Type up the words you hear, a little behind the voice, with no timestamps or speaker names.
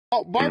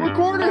Oh, bar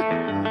recorder?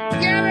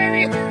 Yeah,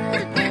 baby!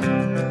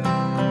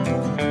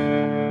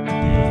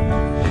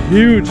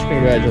 Huge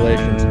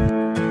congratulations.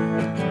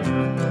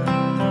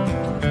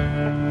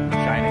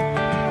 Shining.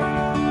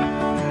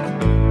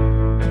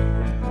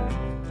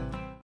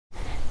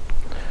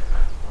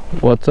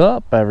 What's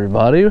up,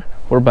 everybody?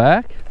 We're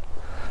back.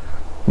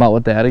 I'm out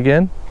with Dad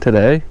again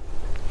today.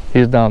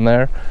 He's down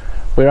there.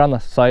 We're on the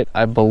site,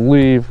 I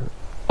believe,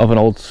 of an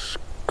old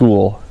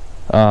school.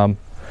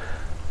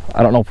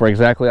 I don't know if we're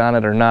exactly on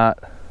it or not,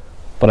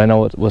 but I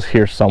know it was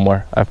here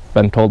somewhere. I've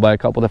been told by a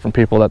couple different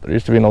people that there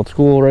used to be an old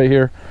school right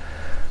here.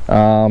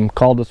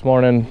 Called this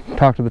morning,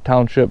 talked to the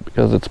township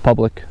because it's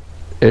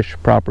public-ish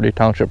property,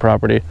 township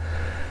property.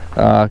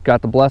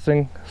 Got the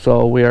blessing,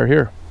 so we are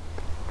here.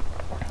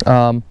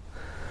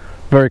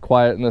 Very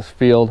quiet in this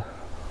field.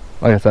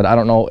 Like I said, I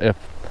don't know if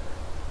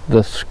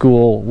the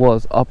school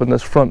was up in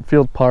this front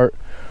field part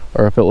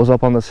or if it was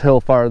up on this hill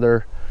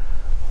farther.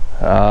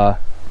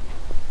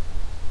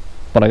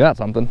 But I got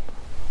something,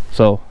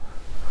 so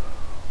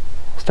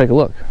let's take a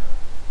look.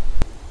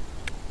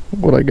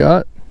 What I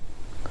got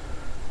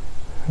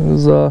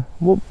is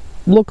what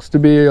looks to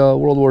be a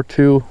World War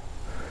II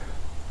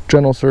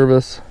General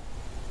Service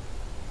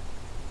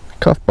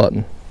cuff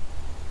button.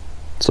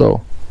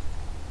 So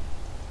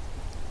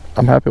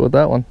I'm happy with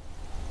that one.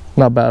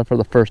 Not bad for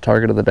the first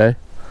target of the day.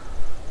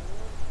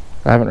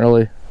 I haven't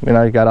really,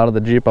 I got out of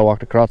the Jeep, I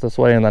walked across this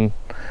way and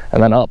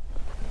then up.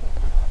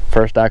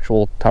 First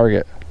actual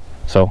target.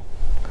 So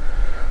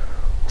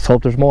let's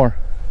hope there's more.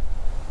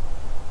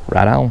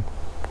 Right on.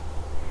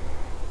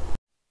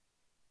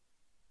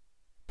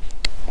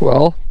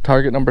 Well,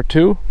 target number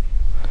 2,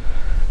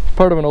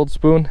 part of an old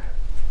spoon.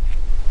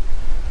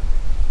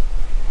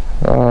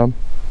 Not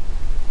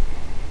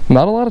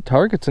a lot of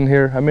targets in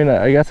here.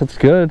 I guess it's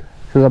good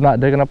because I'm not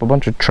digging up a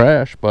bunch of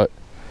trash, but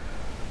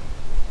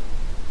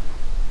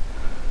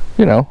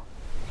you know,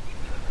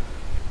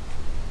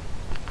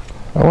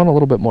 I want a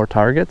little bit more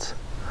targets.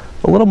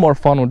 A little more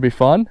fun would be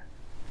fun.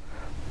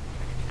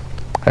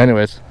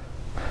 Anyways,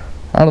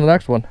 on to the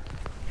next one.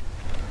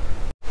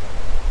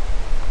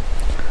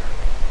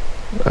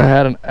 I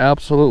had an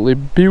absolutely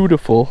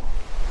beautiful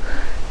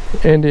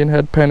Indian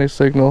head penny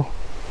signal,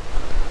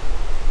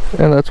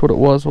 and that's what it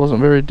was. Wasn't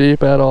very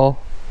deep at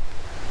all.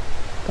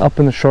 Up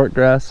in the short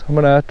grass. I'm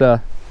gonna have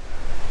to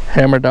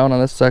hammer down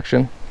on this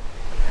section.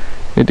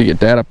 Need to get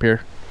Dad up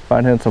here,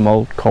 find him some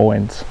old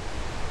coins.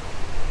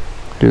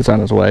 Dude's on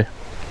his way.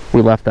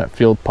 We left that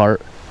field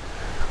part.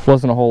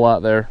 Wasn't a whole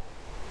lot there.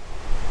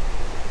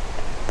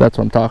 That's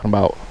what I'm talking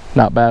about.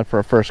 Not bad for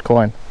a first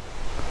coin.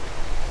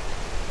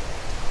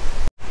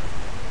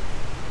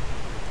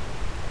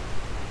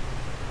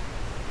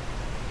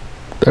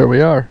 There we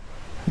are.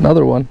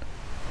 Another one.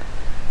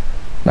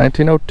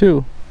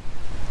 1902.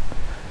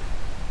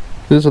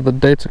 These are the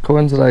dates of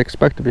coins that I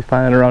expect to be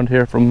finding around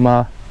here from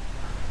the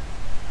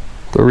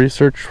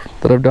research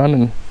that I've done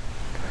and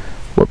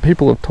what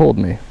people have told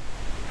me.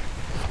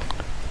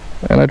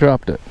 And I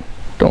dropped it.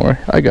 Don't worry,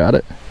 I got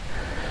it.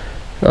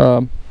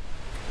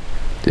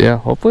 Yeah,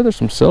 hopefully there's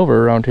some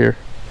silver around here.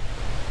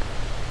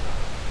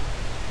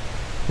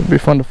 It'd be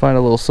fun to find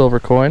a little silver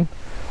coin,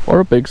 or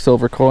a big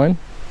silver coin,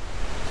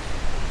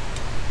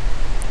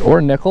 or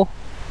a nickel.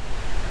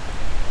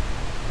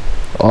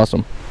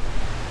 Awesome.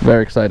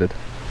 Very excited.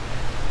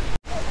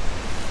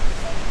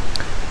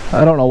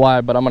 I don't know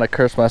why, but I'm gonna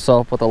curse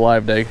myself with a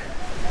live dig.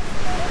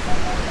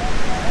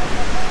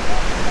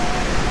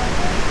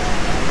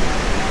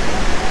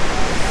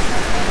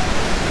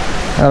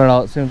 I don't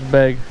know, it seems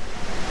big.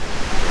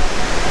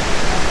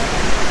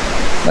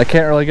 I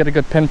can't really get a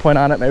good pinpoint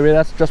on it. Maybe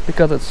that's just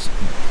because it's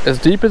as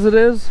deep as it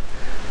is.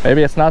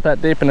 Maybe it's not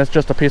that deep and it's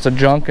just a piece of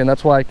junk and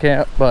that's why I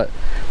can't. But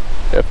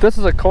if this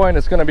is a coin,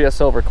 it's gonna be a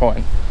silver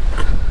coin.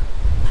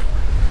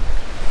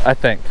 I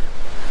think.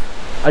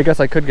 I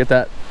guess I could get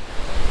that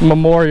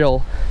memorial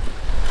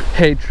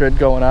hatred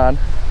going on.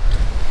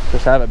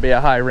 Just have it be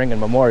a high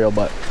ringing memorial,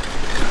 but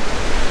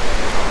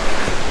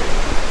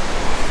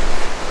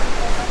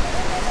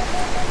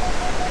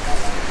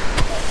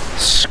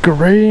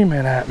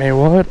screaming at me.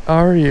 What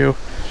are you?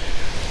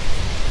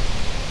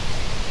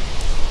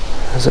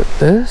 Is it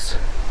this?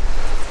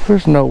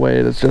 There's no way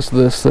it is just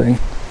this thing.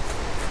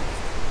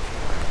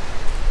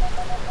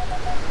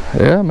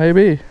 Yeah,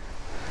 maybe.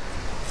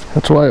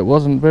 That's why it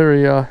wasn't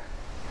very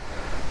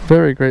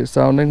very great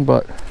sounding,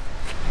 but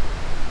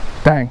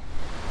dang.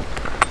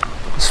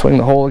 Swing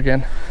the hole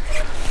again.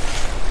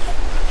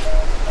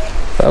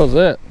 That was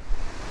it.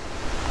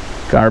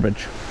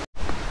 Garbage.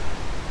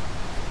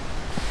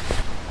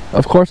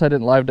 Of course I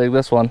didn't live dig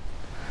this one.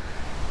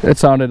 It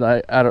sounded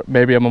like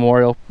maybe a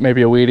memorial,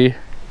 maybe a weedy.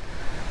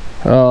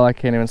 Oh, I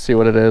can't even see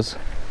what it is.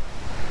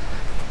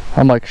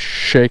 I'm like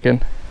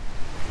shaking.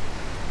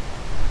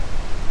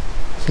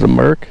 Is it a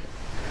Merc?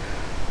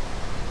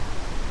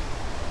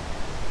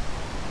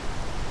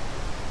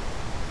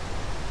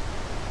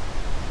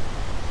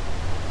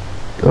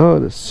 Oh,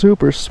 it is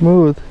super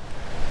smooth.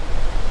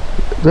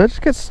 Did I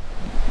just get...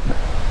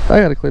 I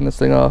gotta clean this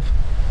thing off.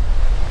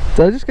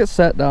 Did I just get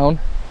sat down?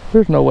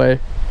 There's no way.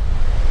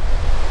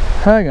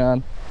 Hang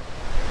on.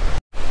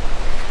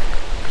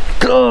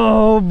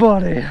 Oh,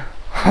 buddy.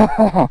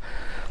 Oh,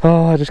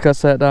 I just got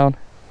sat down.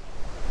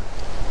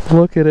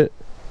 Look at it.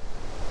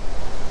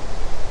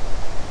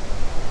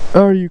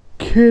 Are you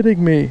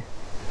kidding me?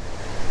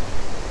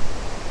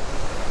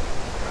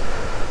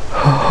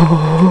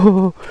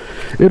 Oh,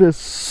 it is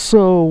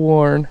so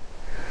worn.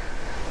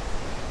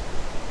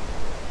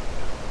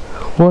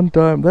 One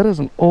time. That is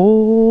an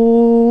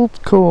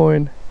old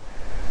coin.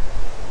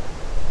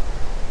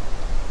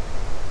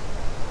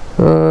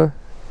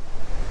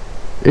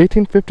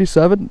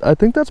 1857. I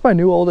think that's my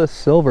new oldest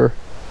silver.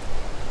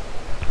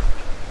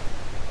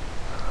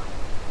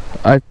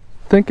 I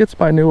think it's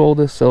my new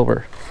oldest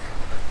silver.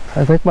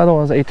 I think my other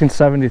one was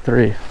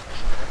 1873.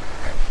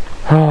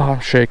 Oh, I'm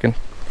shaking.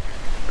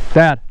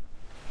 Dad,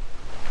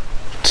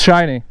 it's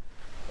shiny.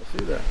 I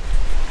see that.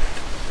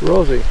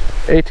 Rosy.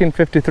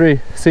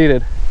 1853,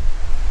 seated.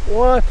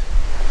 What?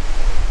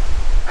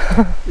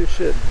 You're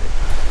shitting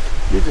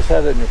me. You just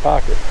had it in your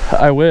pocket.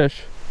 I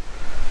wish.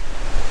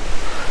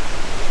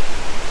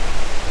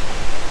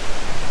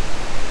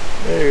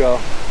 There you go.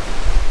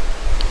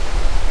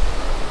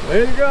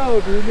 There you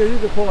go, dude. You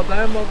can pull a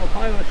dime off a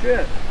pile of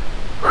shit.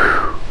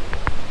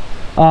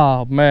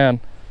 Oh, man.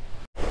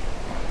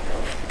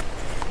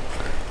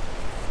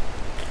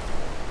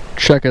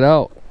 Check it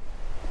out.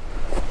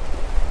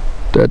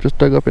 Dad just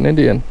dug up an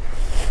Indian.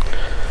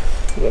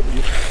 What,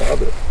 you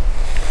found it?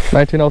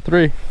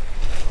 1903.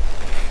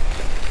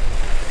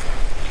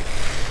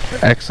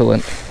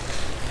 Excellent.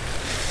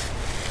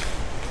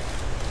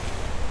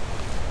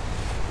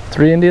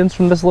 3 Indians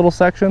from this little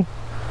section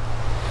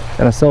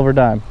and a silver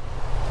dime.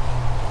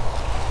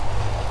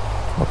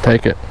 I'll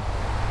take it.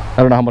 I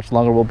don't know how much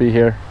longer we'll be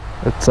here.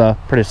 It's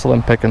pretty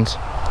slim pickings. Go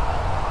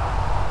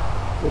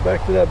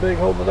back to that big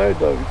hole that I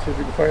dug and see if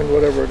you can find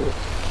whatever it is.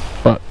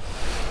 But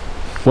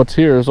what's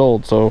here is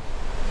old, so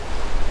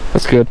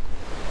that's good.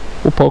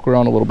 We'll poke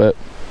around a little bit.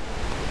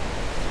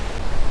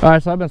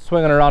 Alright, so I've been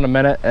swinging around a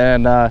minute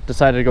and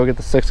decided to go get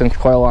the 6-inch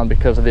coil on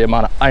because of the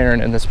amount of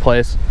iron in this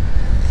place.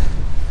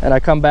 And I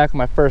come back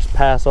my first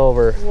pass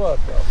over. What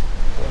the?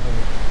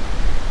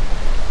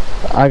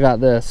 I got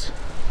this.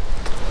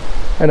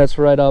 And it's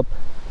right up.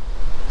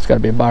 It's got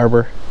to be a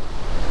Barber.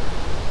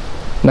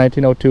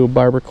 1902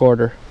 Barber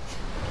quarter.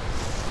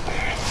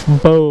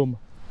 Boom.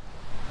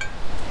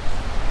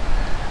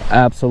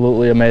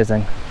 Absolutely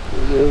amazing.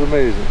 It is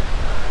amazing.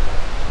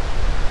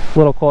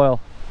 Little coil.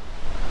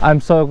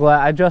 I'm so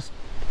glad. I just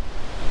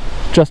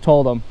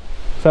told him.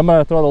 So I'm going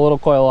to throw the little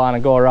coil on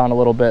and go around a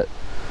little bit.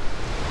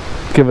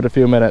 Give it a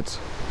few minutes.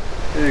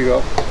 There you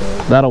go.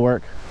 That'll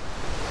work.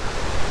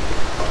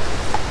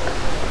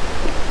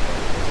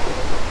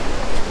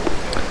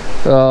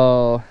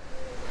 Oh,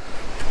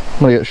 I'm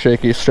gonna get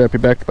shaky, strap you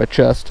back to my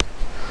chest.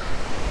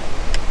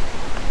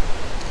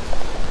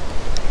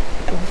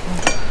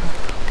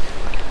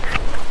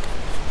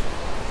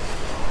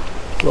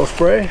 Little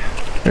spray?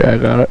 Yeah, I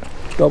got it.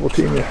 Double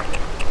team you.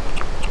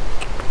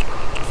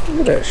 Look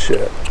at that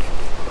shit.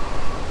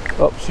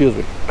 Oh, excuse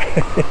me.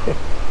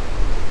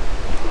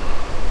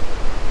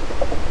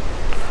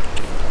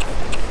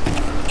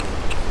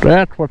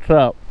 That's what's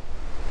up.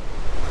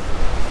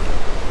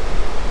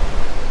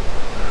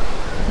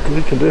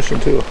 Good condition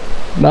too.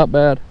 Not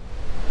bad.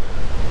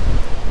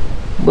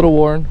 A little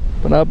worn,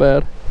 but not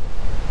bad.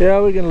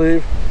 Yeah, we can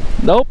leave.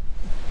 Nope.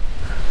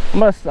 I'm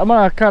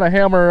gonna kind of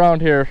hammer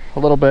around here a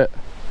little bit.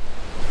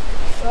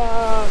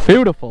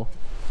 Beautiful.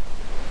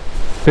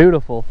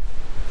 Beautiful.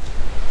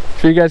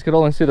 So you guys could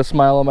only see the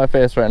smile on my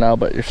face right now,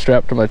 but you're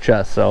strapped to my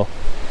chest, so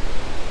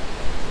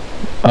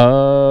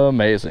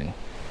amazing.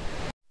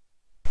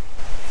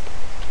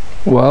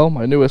 Well,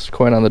 my newest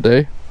coin on the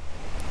day.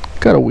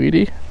 Got a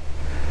weedy.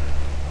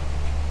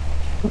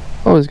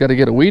 Always got to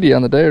get a weedy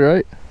on the day,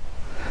 right?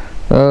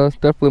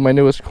 Definitely my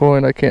newest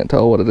coin. I can't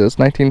tell what it is.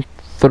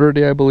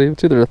 1930, I believe.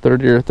 It's either a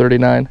 30 or a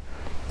 39.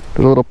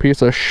 There's a little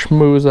piece of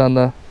schmooze on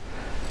the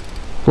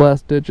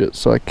last digit,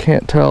 so I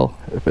can't tell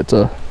if it's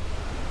a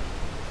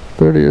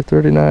 30 or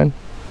 39.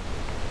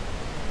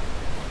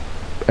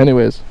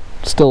 Anyways,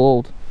 still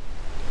old.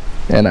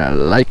 And I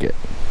like it.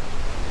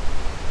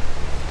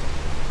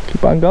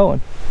 Keep on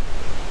going.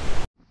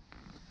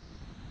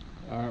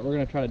 Alright, we're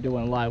going to try to do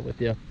one live with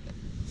you.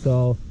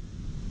 So,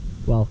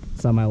 well,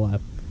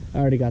 semi-live. I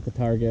already got the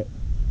target,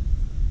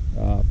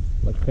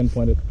 like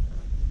pinpointed.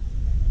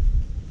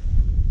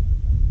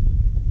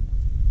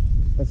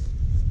 That's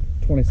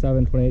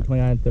 27, 28,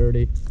 29,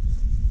 30.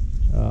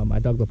 I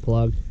dug the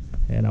plug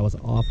and I was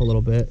off a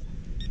little bit.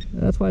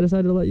 And that's why I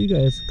decided to let you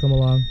guys come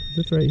along, 'cause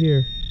it's right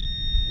here.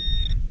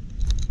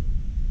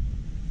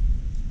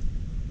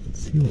 Let's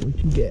see what we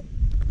can get.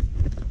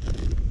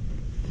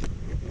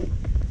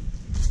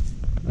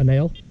 A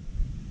nail?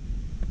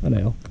 A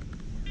nail.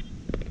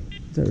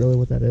 Is that really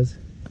what that is?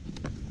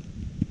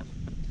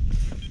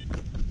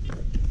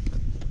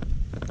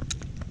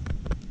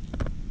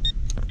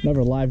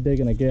 Never live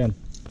digging again.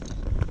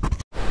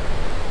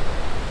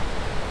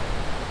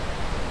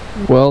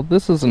 Well,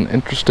 this is an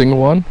interesting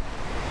one.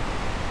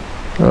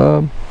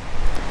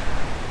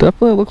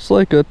 Definitely looks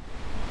like a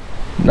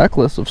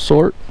necklace of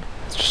sort.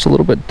 It's just a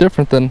little bit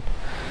different than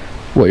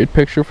what you'd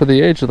picture for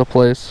the age of the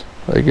place,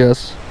 I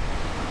guess.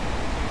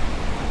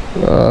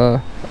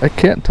 I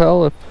can't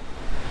tell if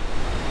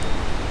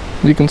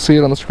you can see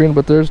it on the screen,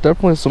 but there's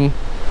definitely some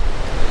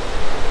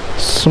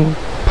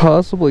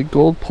possibly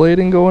gold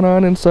plating going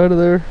on inside of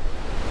there.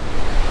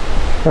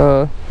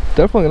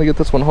 Definitely gonna get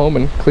this one home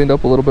and cleaned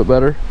up a little bit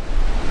better.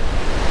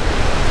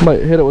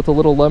 Might hit it with a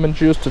little lemon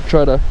juice to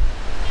try to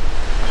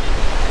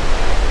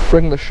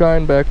bring the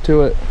shine back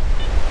to it.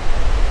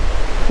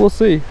 We'll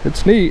see.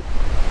 It's neat.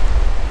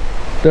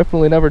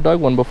 Definitely never dug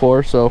one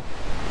before, so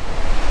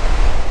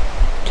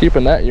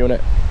keeping that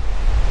unit.